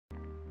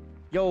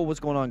Yo, what's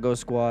going on, Ghost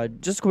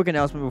Squad? Just a quick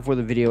announcement before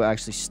the video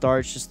actually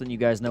starts. Just letting you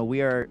guys know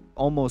we are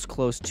almost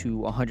close to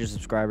 100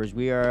 subscribers.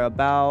 We are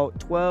about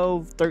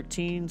 12,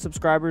 13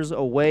 subscribers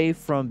away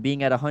from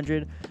being at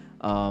 100.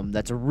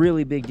 That's a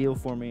really big deal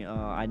for me.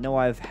 I know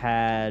I've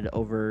had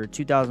over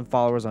 2,000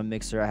 followers on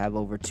Mixer. I have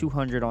over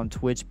 200 on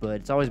Twitch, but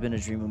it's always been a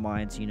dream of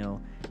mine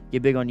to,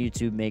 get big on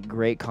YouTube, make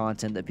great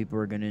content that people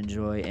are going to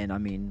enjoy. And I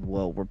mean,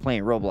 well, we're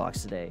playing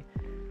Roblox today.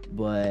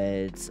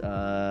 But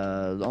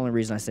the only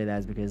reason I say that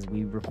is because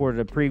we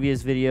recorded a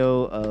previous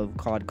video of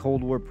COD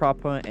Cold War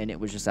prop hunt, and it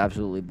was just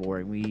absolutely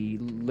boring. We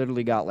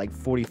literally got like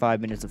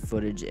 45 minutes of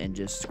footage and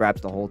just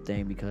scrapped the whole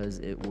thing because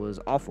it was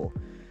awful.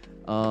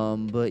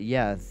 But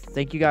yeah,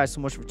 thank you guys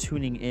so much for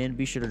tuning in.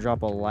 Be sure to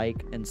drop a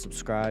like and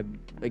subscribe.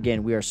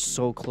 Again, we are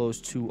so close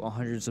to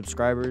 100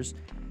 subscribers,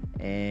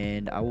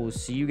 and I will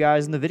see you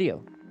guys in the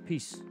video.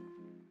 Peace.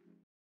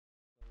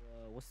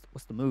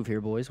 What's the move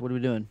here, boys? What are we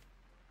doing?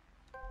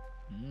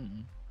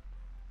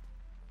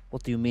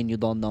 What do you mean you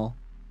don't know?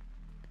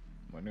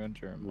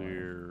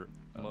 We're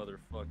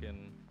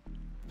motherfucking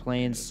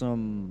playing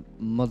some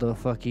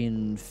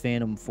motherfucking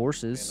Phantom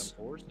Forces.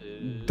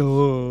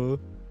 Duh.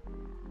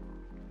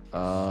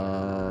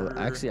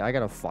 Actually, I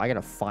gotta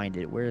find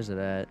it. Where is it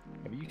at?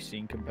 Have you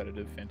seen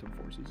competitive Phantom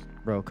Forces?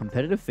 Bro,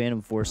 competitive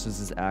Phantom Forces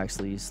is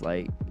actually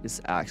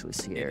it's actually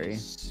scary.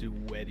 It's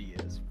sweaty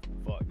as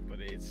fuck, but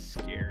it's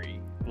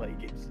scary.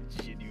 Like, it's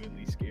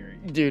genuinely scary.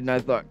 Dude, and I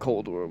thought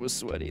Cold War was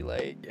sweaty.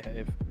 Like,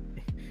 yeah,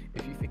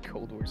 if you think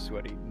Cold War's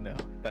sweaty, no,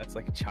 that's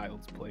like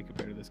child's play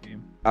compared to this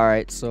game. All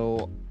right,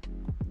 so,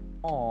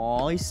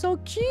 oh, he's so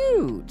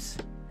cute.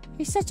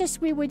 He's such a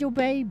sweet little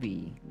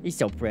baby. He's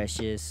so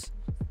precious.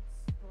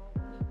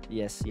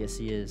 Yes, he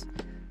is.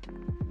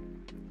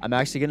 I'm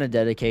actually gonna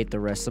dedicate the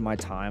rest of my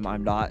time.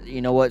 I'm not,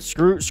 you know what?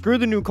 Screw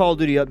the new Call of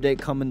Duty update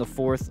coming the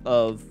 4th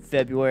of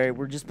February.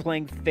 We're just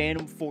playing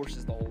Phantom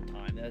Forces the whole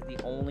time. That's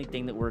the only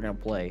thing that we're gonna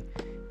play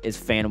is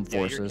Phantom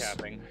Forces. You're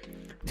capping.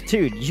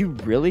 Dude, you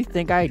really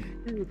think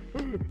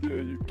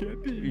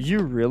You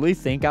really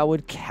think I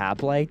would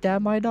cap like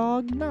that, my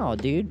dog? No,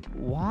 dude.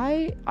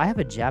 Why? I have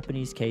a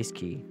Japanese case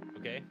key.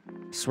 Okay.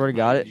 Swear to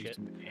God,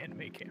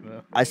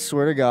 I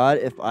swear to God,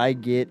 if I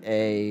get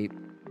a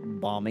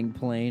bombing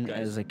plane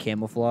as a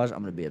camouflage, I'm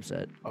gonna be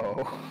upset.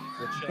 Oh.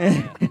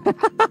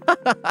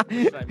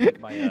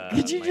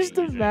 Could you just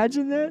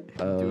imagine that?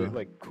 Do it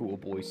like Cool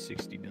Boy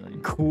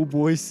 69. Cool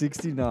Boy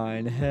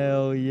 69.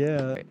 Hell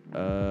yeah.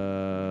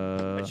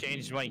 I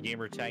changed my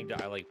gamer tag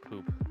to I like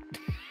poop.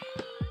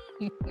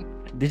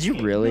 Did you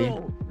really?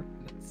 No,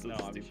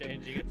 I'm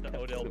changing it to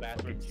Odell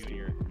Bathroom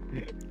Jr.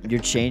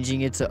 You're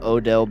changing it to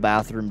Odell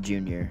Bathroom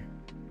Jr.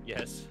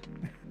 Yes.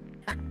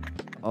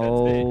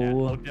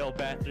 Oh. Odell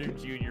Bathroom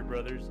Jr.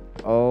 brothers.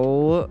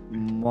 Oh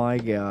my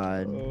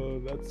God. Oh,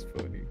 that's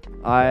funny.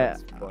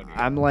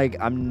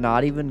 I'm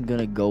not even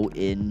gonna go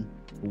in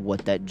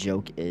what that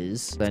joke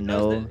is. I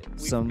know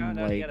some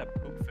like. A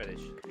poop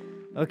fetish.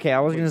 Okay, I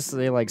was gonna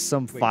say like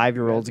some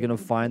 5-year-old's gonna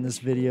find this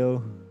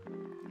video.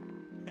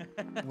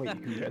 Wait,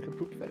 who has a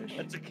poop fetish?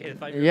 That's okay.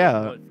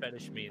 Yeah. What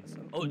fetish means.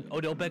 Oh,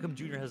 Odell Beckham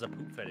Jr. has a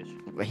poop fetish.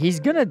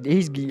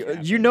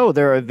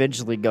 They're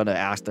eventually gonna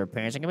ask their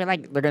parents. They're gonna be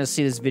like, they're gonna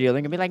see this video.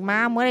 They're gonna be like,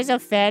 Mom, what is a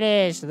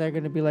fetish? And they're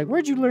gonna be like,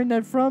 where'd you learn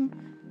that from?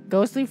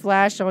 Ghostly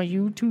Flash on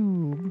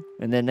YouTube.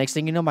 And then next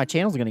thing you know, my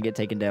channel's gonna get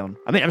taken down.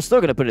 I mean, I'm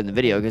still gonna put it in the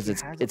video because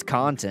it's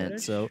content.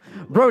 So,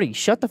 Brody,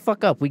 shut the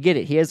fuck up. We get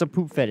it. He has a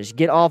poop fetish.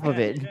 Get off of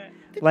it.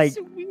 Like,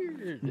 so weird.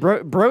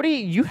 Brody,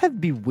 you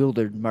have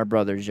bewildered my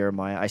brother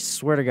Jeremiah. I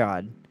swear to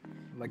God.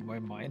 Like, my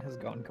mind has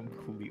gone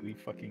completely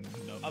fucking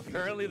numb.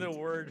 Apparently, the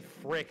word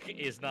frick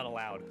is not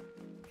allowed.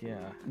 Yeah.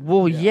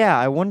 Well, yeah.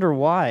 I wonder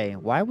why.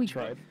 Why are we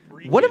tried?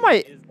 What am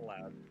I?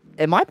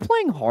 Am I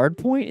playing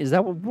hardpoint? Is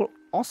that what?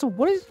 Also,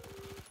 what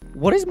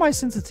is my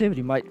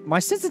sensitivity? My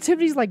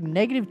sensitivity is like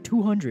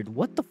 -200.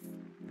 What the?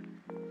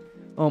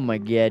 Oh my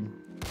God.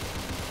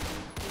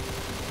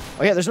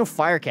 Oh yeah, there's no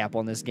fire cap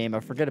on this game.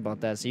 I forget about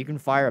that. So you can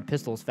fire a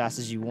pistol as fast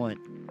as you want.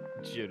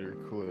 Jitter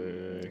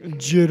click.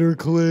 Jitter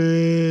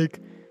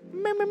click.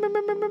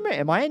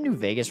 Am I in New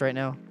Vegas right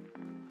now?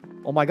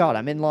 Oh my God,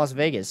 I'm in Las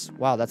Vegas.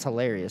 Wow, that's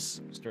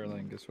hilarious.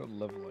 Sterling, guess what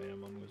level I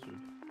am on Wizard?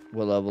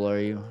 What level are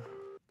you?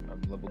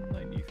 I'm level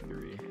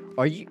 93.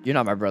 Are you? You're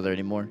not my brother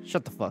anymore.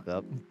 Shut the fuck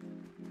up.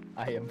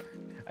 I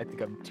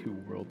think I'm 2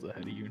 worlds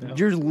ahead of you now.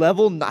 You're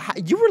level.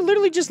 You were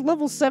literally just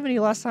level 70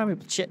 last time.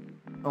 Shit.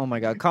 Oh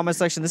my God. Comment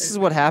section. This is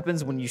what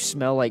happens when you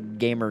smell like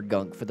gamer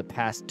gunk for the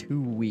past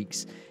 2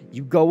 weeks.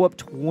 You go up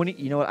 20.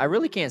 You know what? I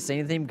really can't say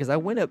anything because I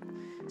went up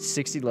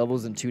 60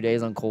 levels in 2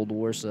 days on Cold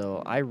War,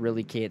 so I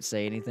really can't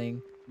say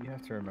anything. You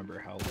have to remember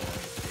how long it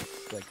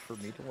takes. Like, for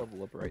me to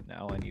level up right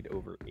now, I need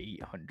over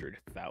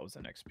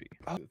 800,000 XP.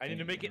 I need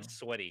to make it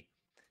sweaty.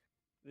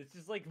 This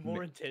is like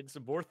more intense,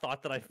 more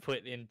thought that I've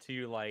put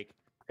into like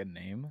a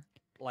name.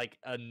 Like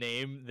a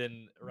name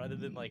rather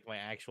than like my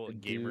actual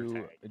gamer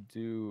tag.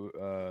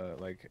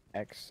 Like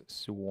X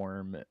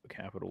Swarm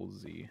capital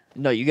Z.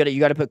 No, you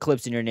gotta put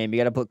clips in your name. You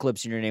gotta put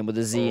clips in your name with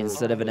a Z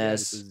instead of an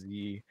S.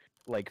 Z.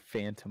 like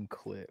Phantom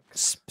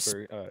Clips.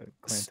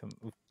 Phantom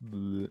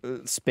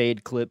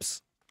Spade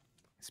clips.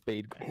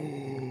 Spade.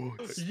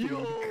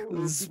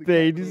 Yo,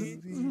 Spade.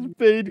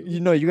 Spade. You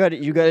know, you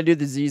gotta do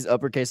the Z's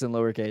uppercase and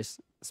lowercase.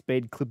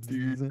 Spade clips.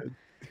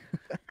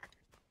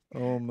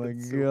 Oh my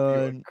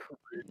god.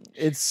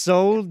 It's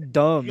so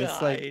dumb.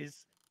 It's like,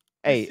 guys,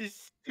 hey, this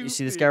is you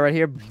see this guy stupid. right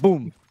here?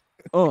 Boom.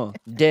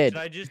 Dead.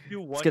 Should I just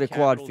do one get a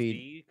quad capital feed.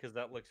 Z because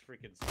that looks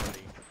freaking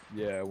sweaty,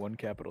 Yeah, one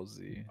capital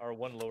Z. or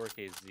one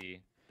lowercase Z?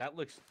 That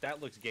looks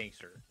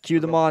gangster. Cue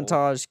the Double.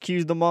 montage.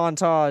 Cue the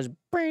montage.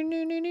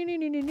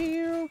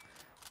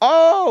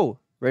 Oh!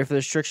 Ready for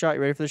this trick shot?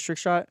 You ready for this trick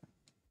shot?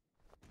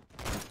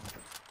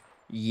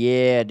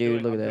 Yeah,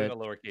 dude, look at I'm that. doing a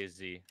lowercase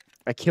Z.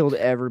 I killed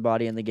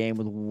everybody in the game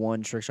with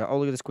one trick shot. Oh,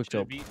 look at this quick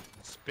Should it tilt. be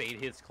Spade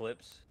hits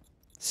clips?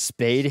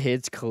 Spade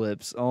hits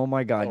clips. Oh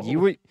my god. Oh You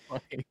would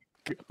my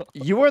God.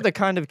 you are the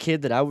kind of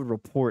kid that I would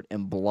report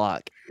and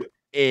block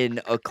in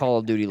a Call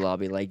of Duty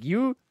lobby. Like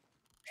you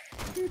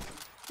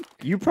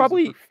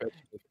probably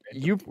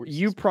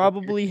you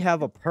probably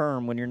have a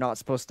perm when you're not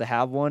supposed to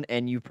have one,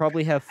 and you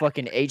probably have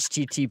fucking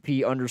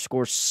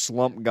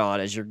HTTP_slump god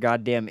as your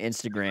goddamn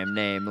Instagram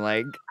name.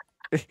 Like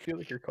I feel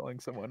like you're calling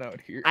someone out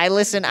here. I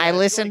listen I feel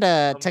like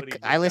somebody just got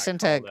called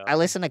out.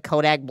 listen to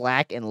Kodak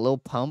Black and Lil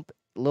Pump,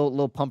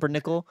 Lil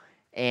Pumpernickel,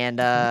 and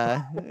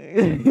can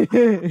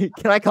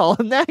I call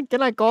him that?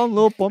 Can I call him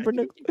Lil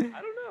Pumpernickel? I don't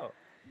know.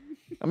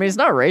 I mean, it's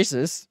not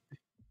racist.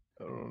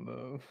 I don't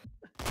know.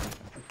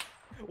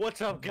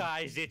 What's up,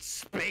 guys? It's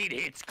Spade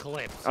hits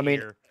clips. I mean,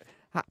 here.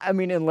 I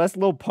mean, unless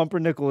Lil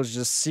Pumpernickel is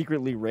just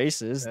secretly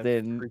racist, That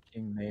then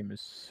freaking name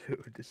is so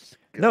disgusting.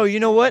 no, you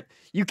know what?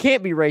 You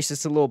can't be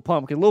racist to Lil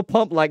Pump because Lil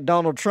Pump like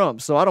Donald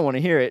Trump, so I don't want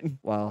to hear it.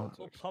 Wow.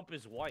 Lil Pump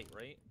is white,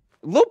 right?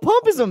 Lil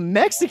Pump is a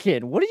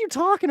Mexican. What are you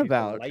talking He's a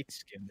about? light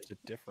skin. There's a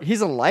difference.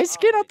 He's a light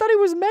skin? I thought he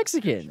was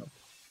Mexican.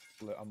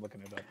 I'm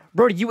looking it up.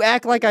 Bro, you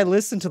act like I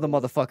listen to the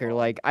motherfucker.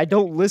 Like, I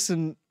don't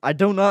listen. I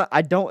do not.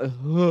 I don't.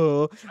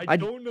 I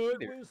don't know.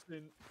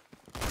 Listen.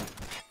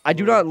 I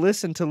do not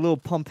listen to Lil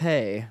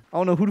Pompey. I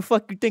don't know who the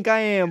fuck you think I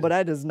am, but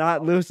I does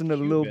not listen to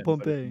Lil Cuban,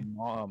 but his Pompey.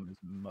 mom is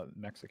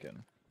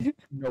Mexican.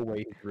 No way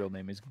his real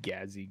name is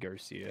Gazzy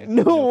Garcia.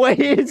 No way,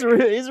 his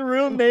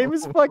real name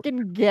is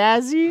fucking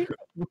Gazzy.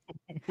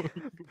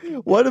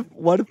 Why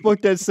the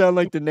fuck that sound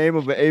like the name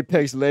of an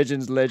Apex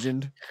Legends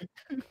legend?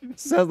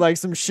 Sounds like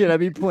some shit I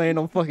be playing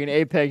on fucking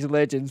Apex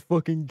Legends.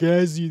 Fucking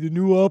Gazzy, the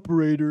new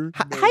operator.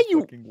 No How you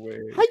fucking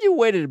way.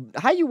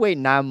 How you wait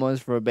 9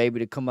 months for a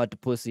baby to come out the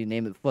pussy and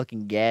name it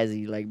fucking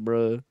Gazzy, like,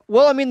 bruh?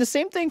 Well, I mean, the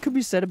same thing could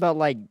be said about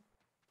like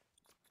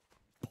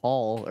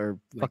Paul or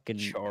Like fucking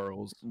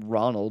Charles or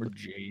Ronald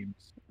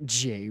James.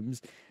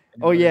 James.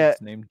 Anybody yeah.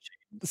 that's named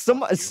James,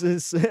 fuck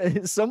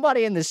you.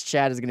 Somebody in this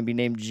chat is gonna be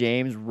named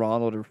James,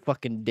 Ronald, or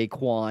fucking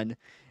Daquan,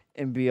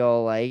 and be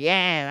all like,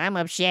 "Yeah, I'm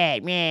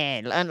upset,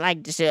 man.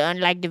 Unlike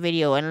the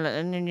video,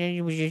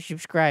 and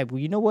subscribe." Well,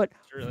 you know what?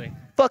 Sterling,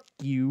 Fuck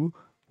you.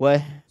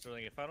 What?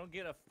 Sterling, if I don't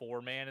get a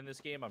 4-man in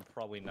this game, I'm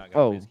probably not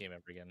gonna play this game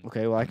ever again.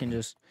 Okay, well I can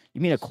just. You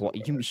mean a quad?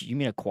 You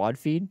mean a quad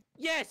feed?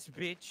 Yes,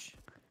 bitch.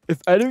 If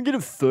I don't get a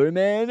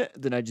 4-man,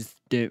 then I just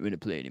don't want to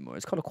play anymore.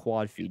 It's called a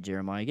quad feed,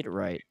 Jeremiah. Get it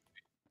right.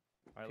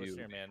 All right, listen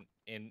here, man.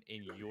 In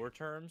your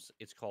terms,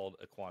 it's called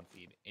a quad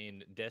feed.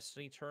 In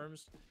Destiny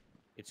terms,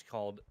 it's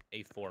called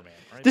a 4-man.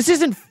 Right? This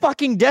isn't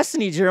fucking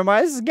Destiny,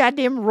 Jeremiah. This is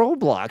goddamn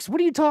Roblox. What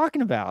are you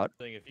talking about?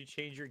 If you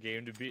change your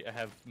game to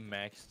have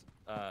maxed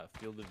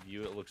field of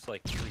view, it looks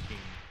like freaking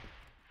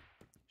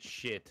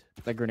shit.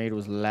 That grenade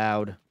was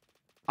loud.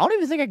 I don't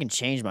even think I can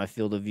change my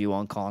field of view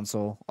on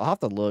console. I'll have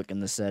to look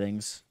in the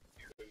settings.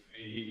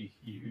 You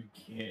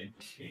can't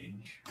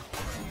change.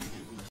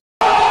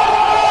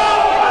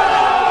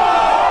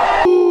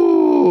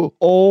 Ooh,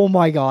 oh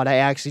my god, I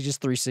actually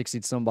just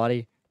 360'd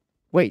somebody.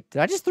 Wait,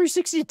 did I just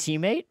 360 a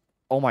teammate?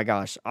 Oh my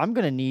gosh, I'm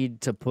gonna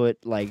need to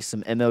put like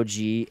some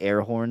MLG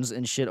air horns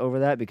and shit over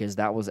that because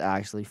that was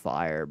actually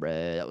fire,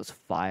 bruh. That was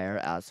fire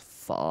as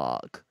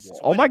fuck.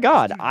 Oh my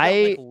god, He's got,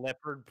 like,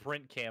 leopard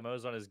print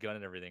camos on his gun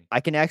and everything. I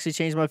can actually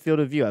change my field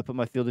of view. I put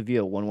my field of view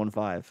at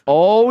 115.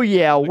 Oh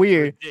yeah, we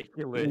are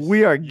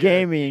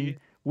gaming. Yeah,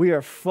 We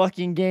are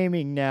fucking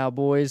gaming now,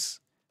 boys.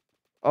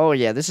 Oh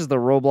yeah, this is the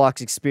Roblox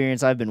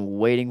experience I've been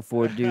waiting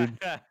for, dude.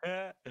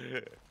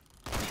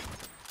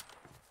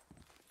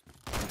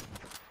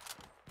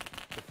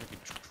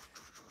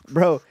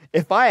 Bro,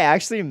 if I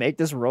actually make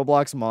this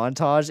Roblox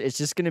montage, it's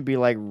just gonna be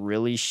like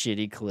really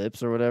shitty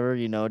clips or whatever,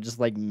 you know, just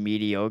like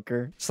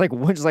mediocre. Just like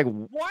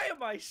Why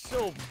am I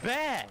so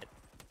bad?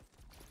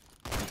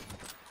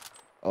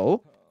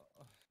 oh.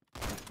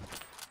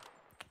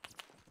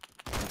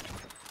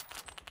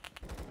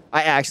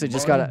 I actually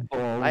just got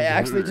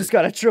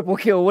a triple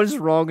kill. What is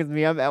wrong with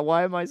me?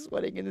 Why am I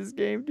sweating in this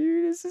game,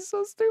 dude? This is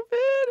so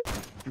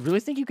stupid. You really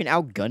think you can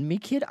outgun me,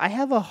 kid? I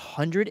have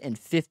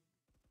 150.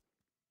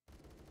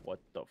 What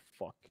the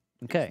fuck?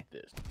 Okay.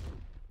 Is this?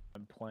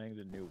 I'm playing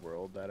the new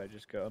world that I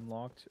just got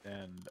unlocked,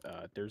 and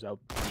there's a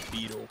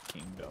beetle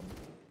kingdom.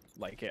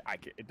 Like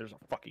there's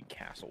a fucking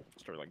castle.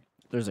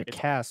 There's a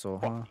castle,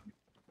 huh?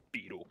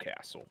 Beetle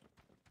castle.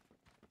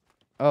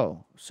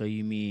 Oh, so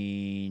you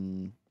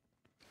mean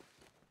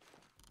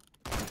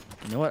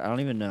You know what? I don't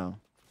even know.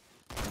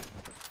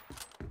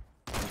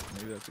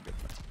 Maybe that's a good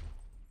thing.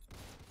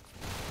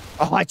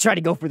 Oh, I tried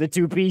to go for the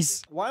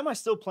 2-piece. Why am I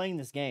still playing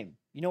this game?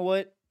 You know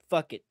what?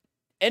 Fuck it.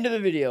 End of the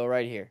video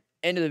right here.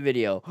 End of the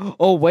video.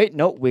 Oh wait,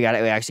 no, we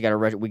actually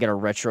got a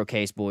retro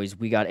case, boys.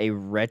 We got a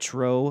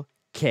retro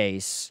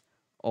case.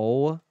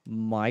 Oh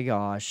my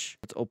gosh.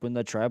 Let's open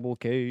the tribal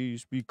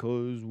case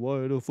because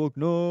why the fuck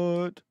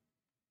not?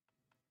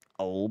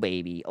 Oh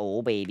baby,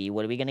 oh baby.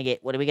 What are we gonna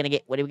get? What are we gonna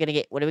get? What are we gonna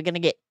get? What are we gonna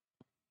get?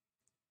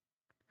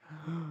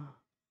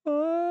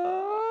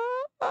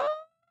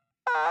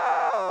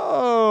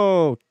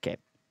 Okay.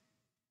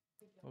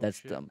 Oh, That's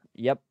shit. dumb.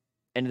 Yep.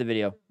 End of the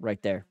video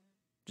right there.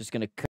 Just gonna